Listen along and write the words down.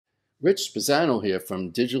Rich Spezzano here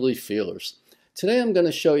from Digitally Feelers. Today I'm going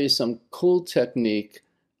to show you some cool technique.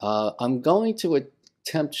 I'm going to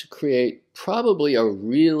attempt to create probably a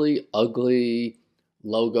really ugly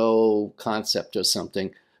logo concept or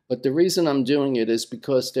something. But the reason I'm doing it is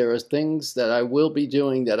because there are things that I will be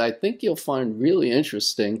doing that I think you'll find really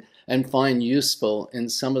interesting and find useful in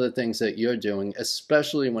some of the things that you're doing,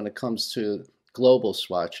 especially when it comes to global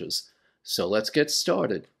swatches. So let's get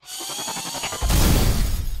started.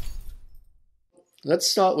 Let's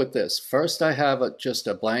start with this. First, I have just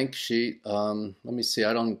a blank sheet. Let me see.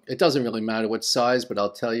 It doesn't really matter what size, but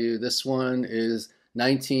I'll tell you this one is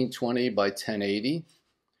 1920 by 1080.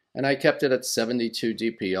 And I kept it at 72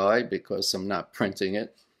 DPI because I'm not printing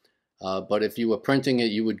it. But if you were printing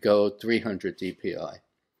it, you would go 300 DPI.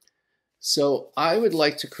 So I would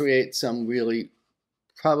like to create some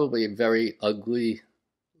probably a very ugly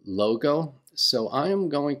logo. So I am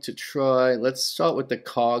going to try, let's start with the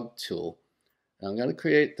cog tool. I'm going to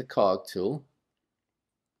create the cog tool,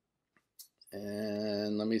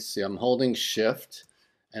 and let me see, I'm holding shift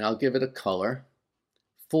and I'll give it a color.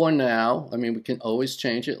 For now, I mean, we can always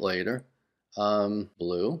change it later.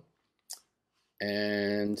 Blue.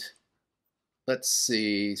 And let's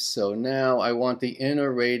see, so now I want the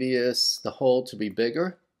inner radius, the hole, to be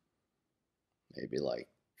bigger, maybe like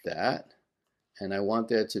that. And I want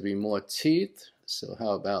there to be more teeth, so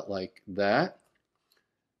how about like that?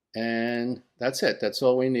 And that's it. That's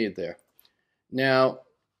all we need there. Now,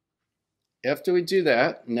 after we do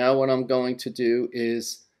that, now what I'm going to do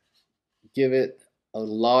is give it a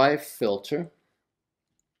live filter,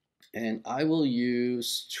 and I will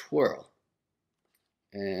use twirl.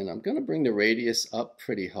 And I'm going to bring the radius up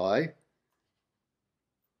pretty high.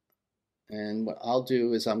 And what I'll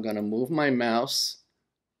do is I'm going to move my mouse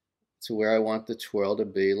to where I want the twirl to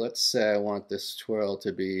be. Let's say I want this twirl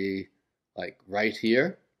to be like right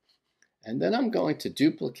here. And then I'm going to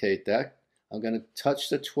duplicate that. I'm going to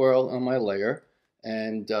touch the twirl on my layer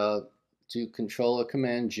and do Control or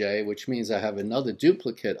Command J, which means I have another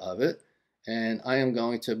duplicate of it. And I am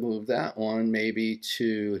going to move that one maybe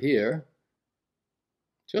to here,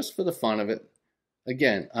 just for the fun of it.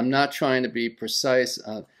 Again, I'm not trying to be precise,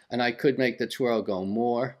 and I could make the twirl go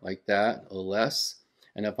more like that or less.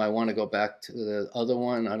 And if I want to go back to the other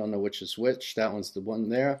one, I don't know which is which. That one's the one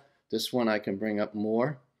there. This one I can bring up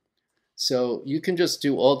more. So you can just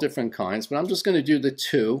do all different kinds, but I'm just going to do the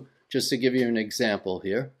two just to give you an example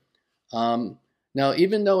here. Now,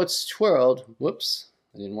 even though it's twirled, whoops,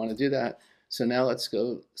 I didn't want to do that. So now let's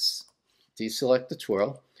go deselect the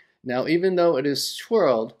twirl. Now, even though it is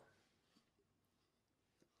twirled,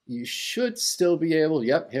 you should still be able,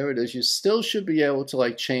 yep, here it is. You still should be able to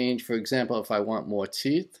like change, for example, if I want more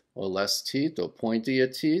teeth or less teeth or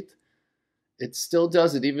pointier teeth. It still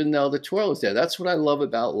does it even though the twirl is there. That's what I love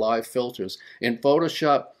about live filters. In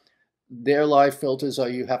Photoshop, their live filters are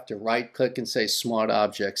you have to right click and say Smart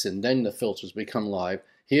Objects, and then the filters become live.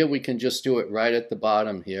 Here we can just do it right at the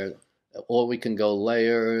bottom here, or we can go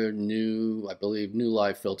Layer, New, I believe New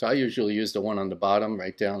Live Filter. I usually use the one on the bottom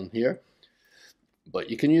right down here.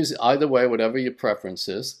 But you can use it either way, whatever your preference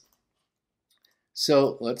is.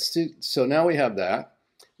 So now we have that.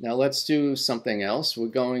 Now let's do something else. We're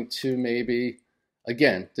going to maybe,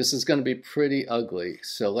 again, this is going to be pretty ugly.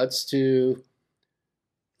 So let's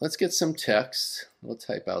get some text. We'll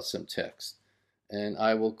type out some text. And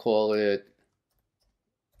I will call it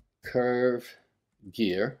curve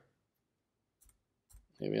gear.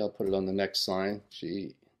 Maybe I'll put it on the next line.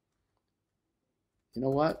 G. You know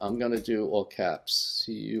what? I'm going to do all caps.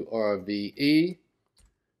 CURVE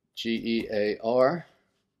GEAR.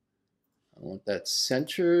 I want that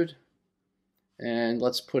centered, and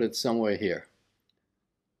let's put it somewhere here.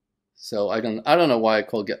 So I don't know why I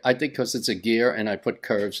call it. I think because it's a gear and I put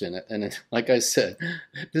curves in it. And like I said,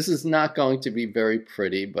 this is not going to be very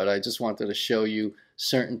pretty, but I just wanted to show you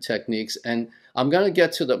certain techniques. And I'm going to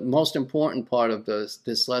get to the most important part of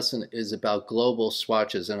this lesson is about global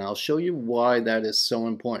swatches, and I'll show you why that is so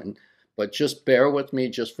important. But just bear with me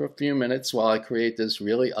just for a few minutes while I create this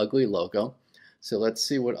really ugly logo. So let's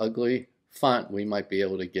see what ugly font we might be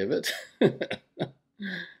able to give it.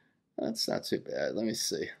 That's not too bad. Let me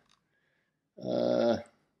see. I'm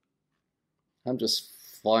just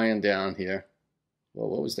flying down here. Well,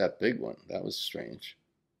 what was that big one? That was strange.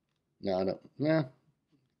 No, I don't. Nah,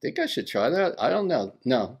 think I should try that. I don't know.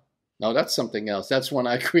 No, that's something else. That's one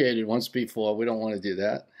I created once before. We don't want to do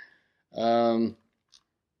that.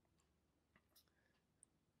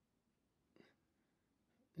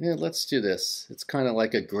 Yeah, let's do this. It's kind of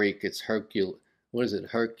like a Greek. It's what is it?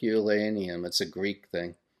 Herculaneum. It's a Greek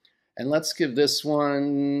thing. And let's give this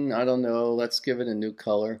one, I don't know, let's give it a new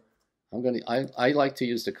color. I like to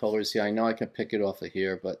use the colors here. I know I can pick it off of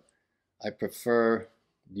here, but I prefer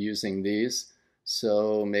using these.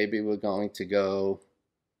 So maybe we're going to go,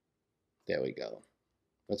 there we go.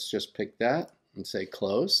 Let's just pick that and say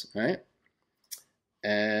close, right?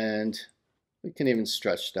 And we can even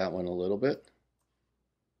stretch that one a little bit.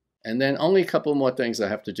 And then only a couple more things I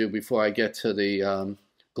have to do before I get to the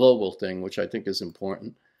global thing, which I think is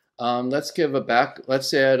important.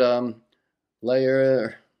 Let's add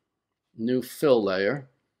layer, new fill layer.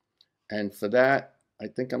 And for that, I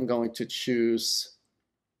think I'm going to choose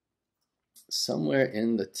somewhere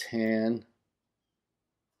in the tan,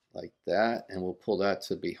 like that, and we'll pull that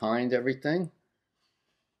to behind everything.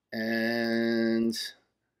 And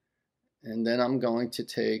then I'm going to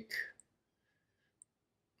take,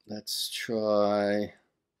 let's do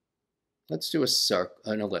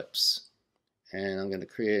an ellipse. And I'm going to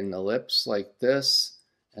create an ellipse like this,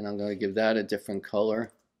 and I'm going to give that a different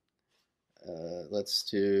color. Let's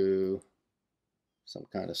do some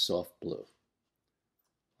kind of soft blue.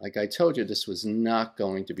 Like I told you, this was not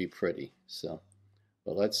going to be pretty.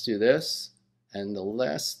 But let's do this. And the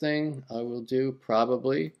last thing I will do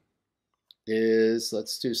probably is,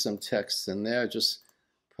 let's do some text in there, just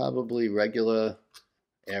probably regular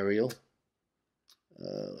Arial.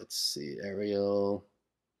 Let's see, Arial,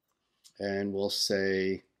 and we'll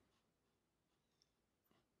say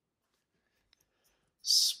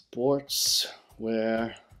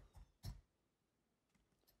sportswear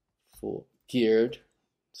for geared,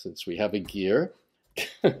 since we have a gear.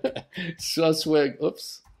 Sportswear,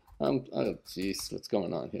 oops, oh geez, what's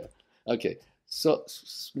going on here? Okay, so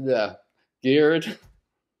yeah, geared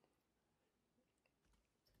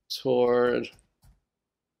toward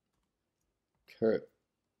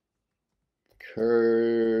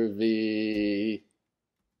curvy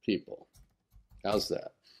people. How's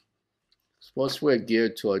that? Sportswear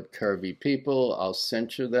geared toward curvy people. I'll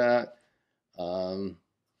center that.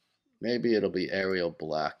 Maybe it'll be Arial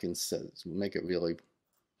black instead. Make it really.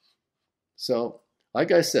 So,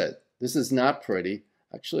 like I said, this is not pretty.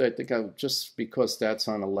 Actually, I think just because that's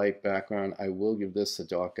on a light background, I will give this a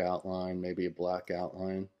dark outline, maybe a black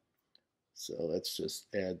outline. So let's just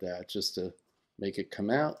add that just to make it come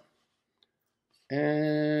out.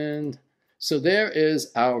 And so there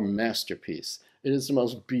is our masterpiece. It is the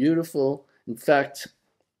most beautiful. In fact,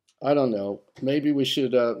 I don't know, maybe we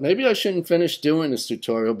should, maybe I shouldn't finish doing this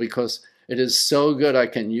tutorial because it is so good I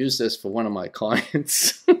can use this for one of my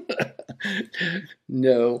clients.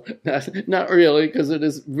 No, not really, because it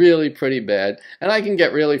is really pretty bad. And I can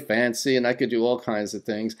get really fancy and I could do all kinds of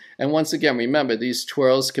things. And once again, remember, these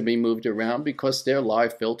twirls can be moved around because they're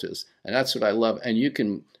live filters. And that's what I love. And you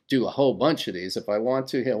can do a whole bunch of these if I want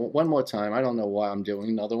to. Here, one more time. I don't know why I'm doing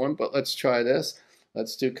another one, but let's try this.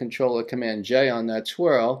 Let's do Control or Command J on that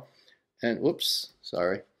twirl. And whoops,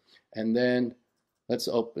 sorry. And then let's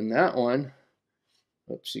open that one.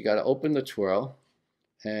 Oops, you got to open the twirl.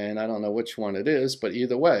 And I don't know which one it is, but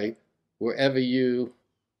either way, wherever you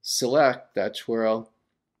select that twirl,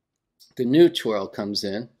 the new twirl comes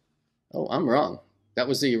in. Oh, I'm wrong. That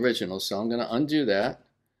was the original, so I'm going to undo that.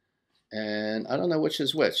 And I don't know which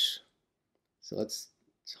is which. So let's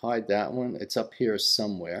hide that one. It's up here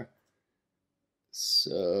somewhere.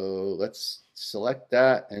 So let's select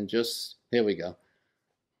that and just, here we go.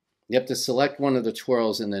 You have to select one of the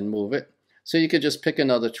twirls and then move it. So you could just pick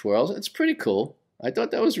another twirl. It's pretty cool. I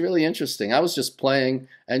thought that was really interesting. I was just playing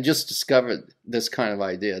and just discovered this kind of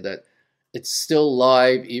idea that it's still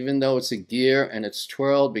live, even though it's a gear and it's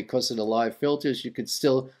twirled because of the live filters. You could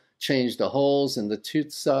still change the holes and the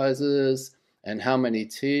tooth sizes and how many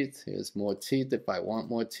teeth. Here's more teeth if I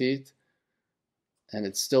want more teeth. And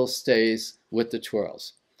it still stays with the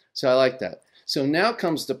twirls. So I like that. So now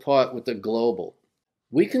comes the part with the global.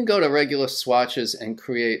 We can go to regular swatches and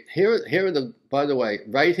create, here are the, by the way,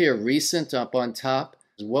 right here, recent up on top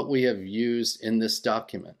is what we have used in this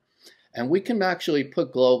document. And we can actually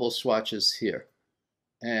put global swatches here.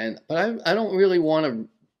 But I don't really want to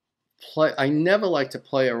play, I never like to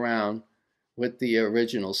play around with the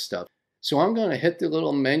original stuff. So I'm going to hit the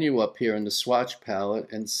little menu up here in the swatch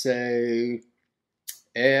palette and say,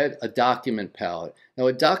 add a document palette. Now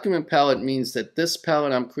a document palette means that this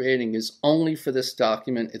palette I'm creating is only for this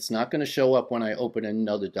document. It's not going to show up when I open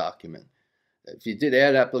another document. If you did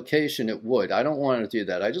add application, it would. I don't want to do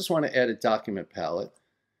that. I just want to add a document palette.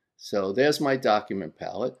 So there's my document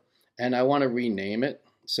palette. And I want to rename it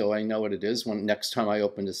so I know what it is when next time I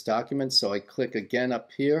open this document. So I click again up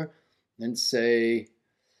here and say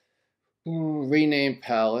rename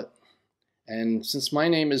palette. And since my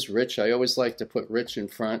name is Rich, I always like to put Rich in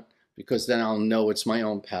front because then I'll know it's my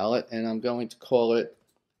own palette. And I'm going to call it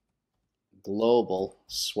global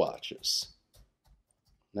swatches.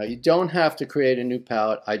 Now you don't have to create a new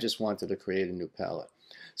palette. I just wanted to create a new palette.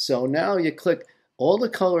 So now you click all the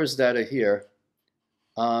colors that are here.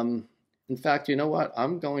 In fact, you know what?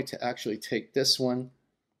 I'm going to actually take this one,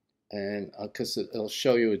 and because it'll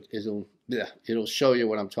show you it'll show you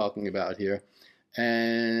what I'm talking about here.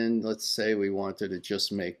 And let's say we wanted to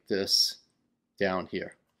just make this down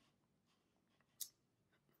here.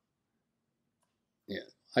 Yeah,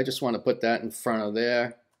 I just want to put that in front of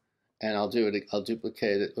there, and I'll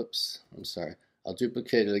duplicate it. Oops, I'm sorry. I'll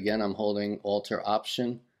duplicate it again. I'm holding Alt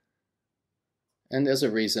Option, and there's a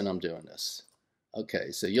reason I'm doing this.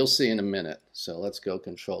 Okay, so you'll see in a minute. So let's go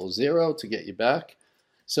Control-0 to get you back.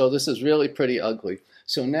 So this is really pretty ugly.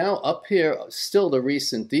 So now up here, still the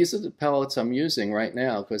recent, these are the palettes I'm using right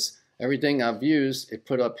now because everything I've used, it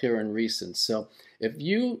put up here in recent. So if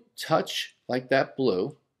you touch like that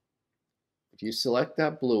blue, if you select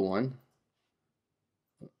that blue one,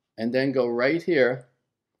 and then go right here,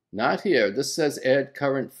 not here, this says add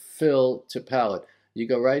current fill to palette. You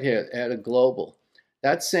go right here, add a global.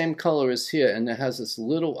 That same color is here, and it has this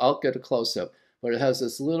little, I'll get a close-up, but it has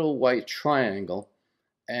this little white triangle,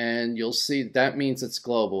 and you'll see that means it's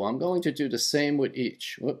global. I'm going to do the same with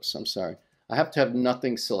each. Whoops, I'm sorry. I have to have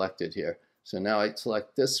nothing selected here. So now I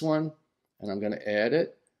select this one, and I'm going to add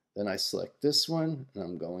it. Then I select this one, and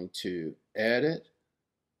I'm going to add it,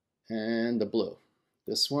 and the blue.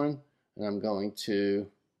 This one, and I'm going to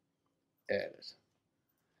add it.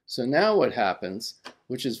 So now what happens,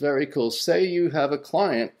 which is very cool, say you have a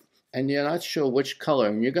client and you're not sure which color,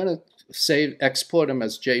 and you're going to export them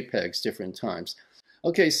as JPEGs different times.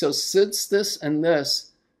 Okay, so since this and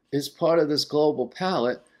this is part of this global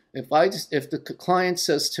palette, if the client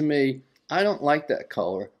says to me, I don't like that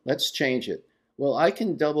color, let's change it. Well, I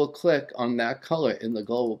can double click on that color in the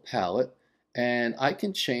global palette, and I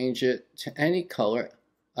can change it to any color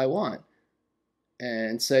I want,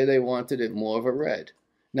 and say they wanted it more of a red.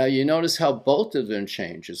 Now you notice how both of them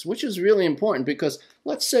changes, which is really important because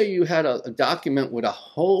let's say you had a document with a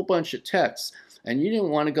whole bunch of text and you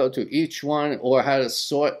didn't want to go to each one or how to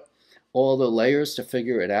sort all the layers to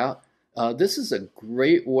figure it out. This is a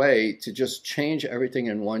great way to just change everything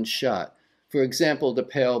in one shot. For example, the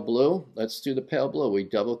pale blue, let's do the pale blue. We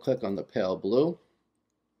double click on the pale blue,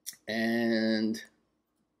 and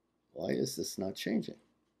why is this not changing?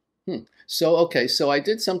 So, okay, so I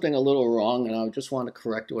did something a little wrong, and I just want to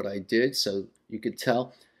correct what I did so you could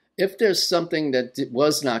tell. If there's something that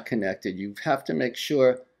was not connected, you have to make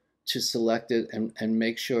sure to select it and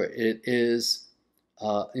make sure it is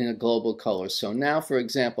in a global color. So now, for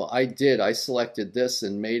example, I selected this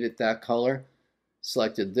and made it that color.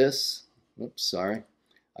 Selected this. Oops, sorry.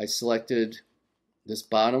 I selected this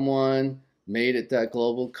bottom one, made it that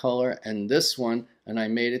global color, and this one, and I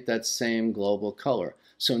made it that same global color.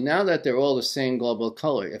 So now that they're all the same global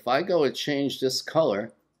color, if I go and change this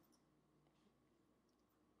color,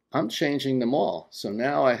 I'm changing them all. So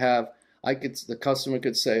now the customer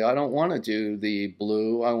could say, I don't want to do the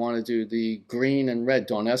blue, I want to do the green and red.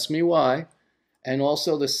 Don't ask me why. And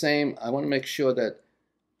also the same, I want to make sure that,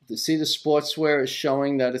 see the sportswear is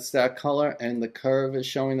showing that it's that color, and the curve is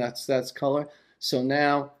showing that's that color. So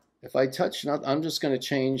now, if I touch, I'm just going to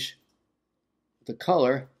change the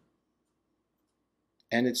color,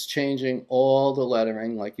 and it's changing all the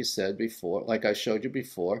lettering like you said before, like I showed you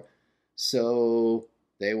before. So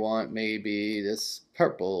they want maybe this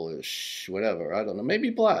purplish, whatever, I don't know, maybe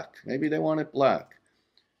black. Maybe they want it black.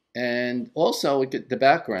 And also we get the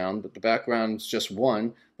background, but the background's just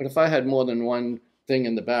one. But if I had more than one thing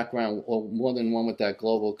in the background, or more than one with that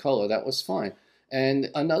global color, that was fine. And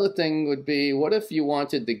another thing would be, what if you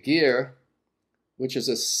wanted the gear, which is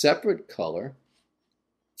a separate color,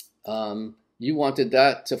 you wanted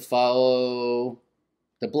that to follow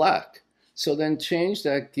the black. So then change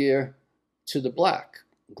that gear to the black,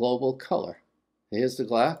 global color. Here's the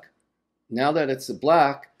black. Now that it's the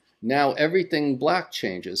black, now everything black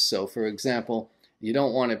changes. So for example, you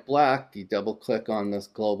don't want it black, you double click on this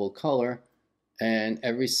global color, and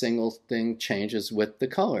every single thing changes with the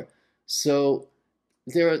color. So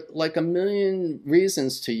there are like a million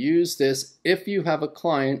reasons to use this if you have a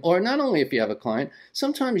client, or not only if you have a client,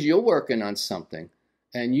 sometimes you're working on something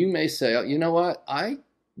and you may say, oh, you know what, I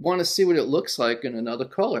want to see what it looks like in another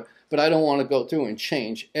color, but I don't want to go through and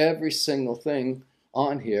change every single thing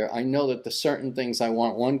on here. I know that the certain things I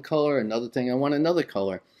want one color, another thing I want another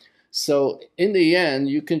color. So in the end,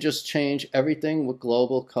 you can just change everything with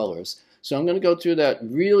global colors. So I'm going to go through that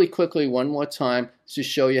really quickly one more time to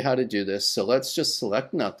show you how to do this. So let's just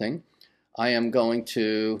select nothing. I am going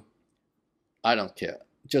to, I don't care.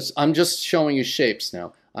 I'm just showing you shapes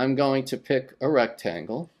now. I'm going to pick a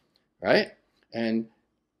rectangle, right? And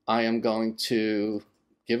I am going to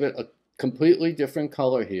give it a completely different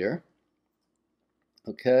color here.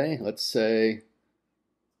 Okay, let's say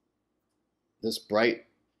this bright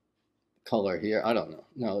color here. I don't know.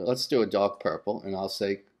 No, let's do a dark purple, and I'll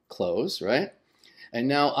say close, right? And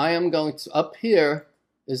now I am going to, up here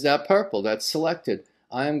is that purple that's selected.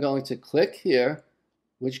 I am going to click here,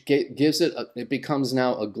 which gives it, it becomes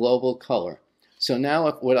now a global color. So now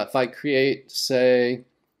if I create, say,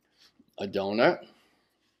 a donut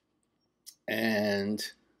and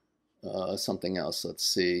something else, let's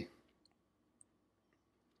see,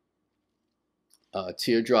 a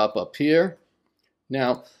teardrop up here.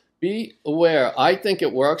 Now, be aware, I think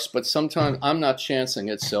it works, but sometimes I'm not chancing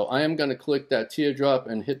it, so I am going to click that teardrop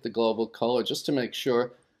and hit the global color just to make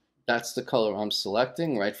sure that's the color I'm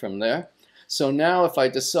selecting right from there. So now if I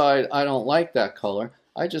decide I don't like that color,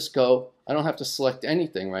 I just go, I don't have to select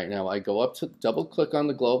anything right now. I go up to double click on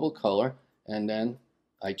the global color, and then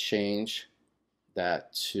I change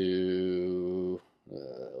that to,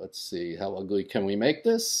 let's see, how ugly can we make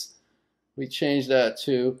this? We change that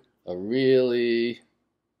to a really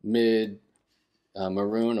mid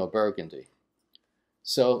maroon or burgundy.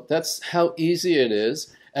 So that's how easy it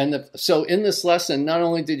is. And so in this lesson, not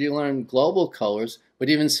only did you learn global colors, but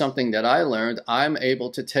even something that I learned, I'm able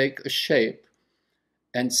to take a shape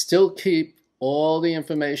and still keep all the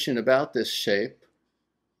information about this shape,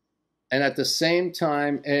 and at the same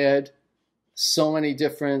time add so many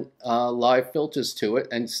different live filters to it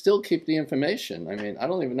and still keep the information. I mean, I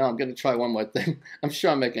don't even know. I'm going to try one more thing. I'm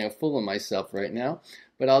sure I'm making a fool of myself right now,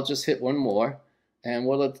 but I'll just hit one more. And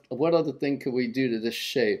what other thing could we do to this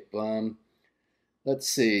shape? Let's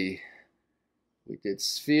see. We did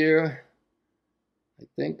sphere. I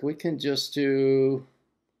think we can just do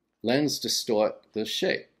lens distort the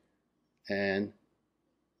shape. And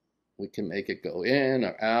we can make it go in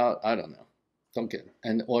or out. I don't know. Don't get it.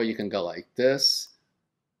 And or you can go like this.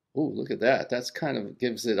 Ooh, look at that. That's kind of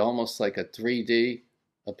gives it almost like a 3D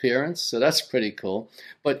appearance. So that's pretty cool.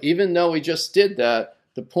 But even though we just did that,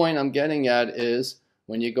 the point I'm getting at is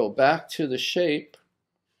when you go back to the shape,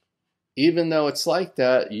 even though it's like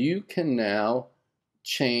that, you can now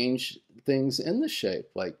change things in the shape.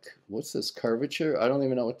 Like, what's this curvature? I don't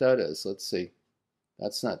even know what that is. Let's see.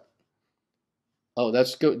 That's not, oh,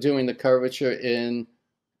 that's doing the curvature in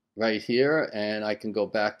right here, and I can go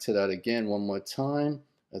back to that again one more time.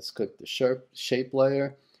 Let's click the shape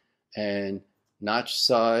layer, and notch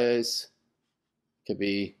size could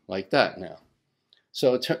be like that now.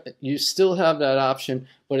 So you still have that option,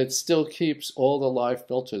 but it still keeps all the live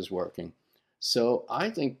filters working. So I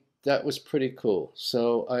think that was pretty cool.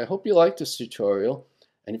 So I hope you liked this tutorial,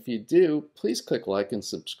 and if you do, please click like and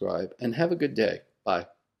subscribe, and have a good day. Bye.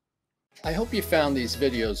 I hope you found these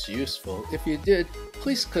videos useful. If you did,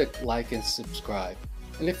 please click like and subscribe.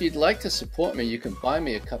 And if you'd like to support me, you can buy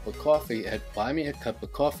me a cup of coffee at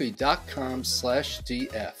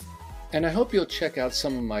buymeacupofcoffee.com/df. And I hope you'll check out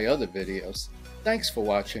some of my other videos. Thanks for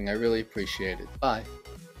watching. I really appreciate it. Bye.